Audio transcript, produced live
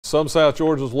Some South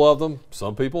Georgians love them.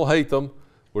 Some people hate them.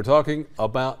 We're talking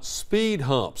about speed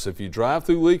humps. If you drive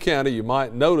through Lee County, you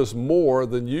might notice more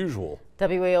than usual.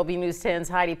 WALB News 10's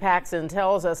Heidi Paxson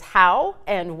tells us how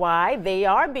and why they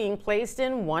are being placed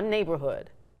in one neighborhood.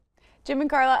 Jim and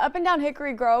Carla, up and down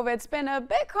Hickory Grove, it's been a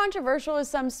bit controversial as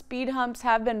some speed humps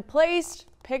have been placed,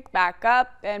 picked back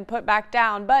up, and put back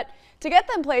down. But to get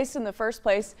them placed in the first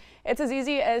place, it's as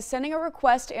easy as sending a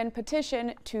request and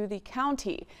petition to the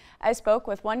county. I spoke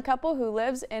with one couple who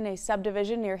lives in a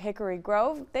subdivision near Hickory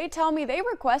Grove. They tell me they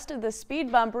requested the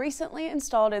speed bump recently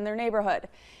installed in their neighborhood.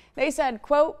 They said,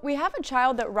 quote, "We have a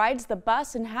child that rides the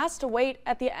bus and has to wait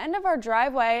at the end of our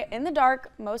driveway in the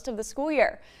dark most of the school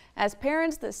year. As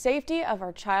parents, the safety of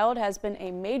our child has been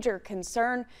a major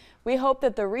concern. We hope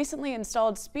that the recently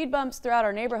installed speed bumps throughout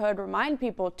our neighborhood remind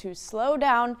people to slow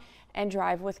down and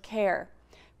drive with care."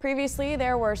 Previously,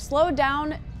 there were "slow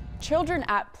down, children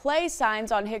at play"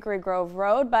 signs on Hickory Grove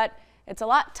Road, but it's a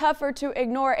lot tougher to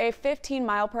ignore a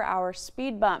 15-mile-per-hour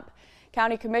speed bump.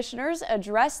 County commissioners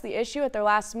addressed the issue at their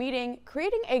last meeting,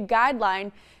 creating a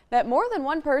guideline that more than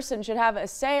one person should have a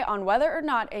say on whether or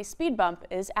not a speed bump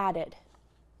is added.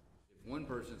 If one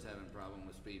person's having a problem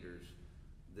with speeders,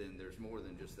 then there's more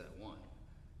than just that one.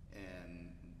 And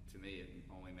to me, it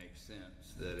only makes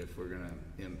sense that if we're going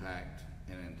to impact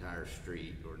an entire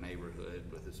street or neighborhood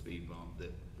with a speed bump,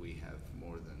 that we have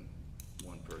more than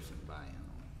one person buy-in on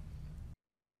it.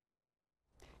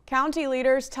 County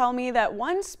leaders tell me that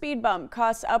one speed bump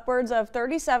costs upwards of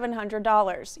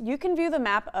 $3,700. You can view the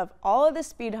map of all of the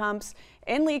speed humps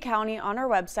in Lee County on our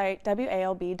website,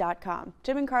 WALB.com.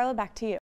 Jim and Carla, back to you.